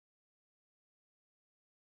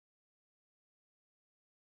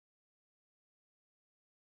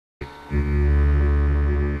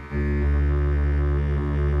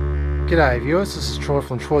G'day viewers, this is Troy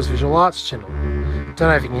from Troy's Visual Arts channel. Don't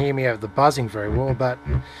know if you can hear me over the buzzing very well, but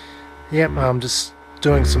yep, I'm just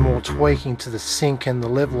doing some more tweaking to the sync and the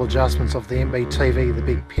level adjustments of the NBTV The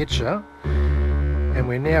Big Picture, and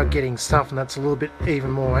we're now getting something that's a little bit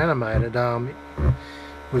even more animated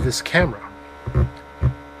with this camera.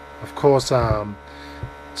 Of course,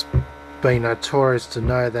 it's been notorious to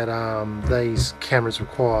know that these cameras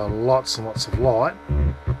require lots and lots of light,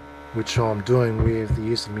 which I'm doing with the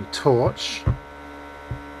use of my torch.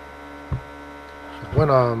 When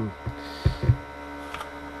I've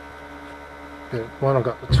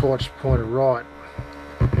got the torch pointed right,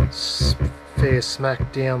 fair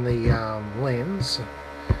smack down the lens,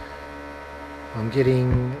 I'm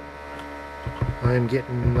getting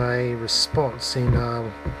a response in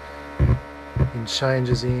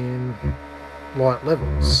changes in light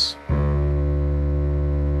levels.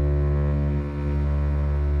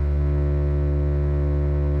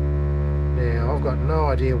 Now I've got no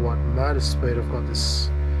idea what motor speed I've got this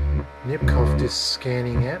Nipkow disc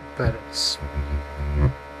scanning at, but it's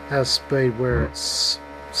at a speed where it's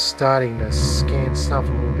starting to scan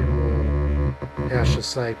something a little bit more, how should I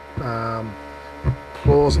say,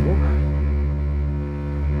 plausible.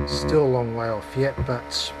 Still a long way off yet,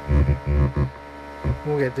 but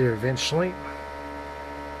we'll get there eventually.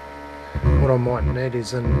 What I might need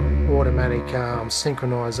is an automatic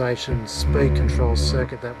synchronization speed control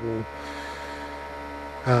circuit that will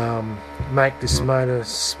make this motor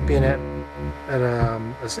spin at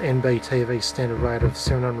an NBTV standard rate of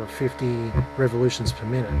 750 revolutions per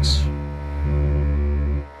minute.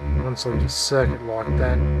 Once I get a circuit like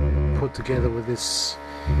that put together with this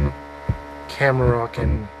camera, I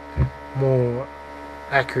can more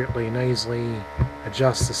accurately and easily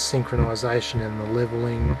adjust the synchronization and the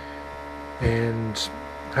leveling, and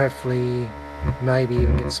hopefully maybe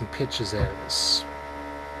even get some pictures out of this.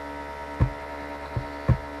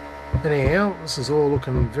 Anyhow, this is all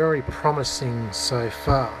looking very promising so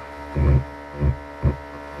far. I'm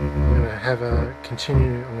going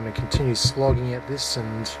to continue slogging at this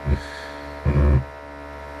and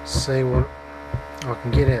see what I can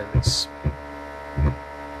get out of this.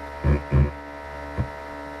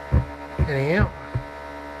 Anyhow,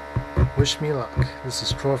 wish me luck. This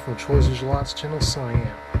is Troy from Troy's Visual Arts channel signing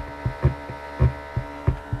out.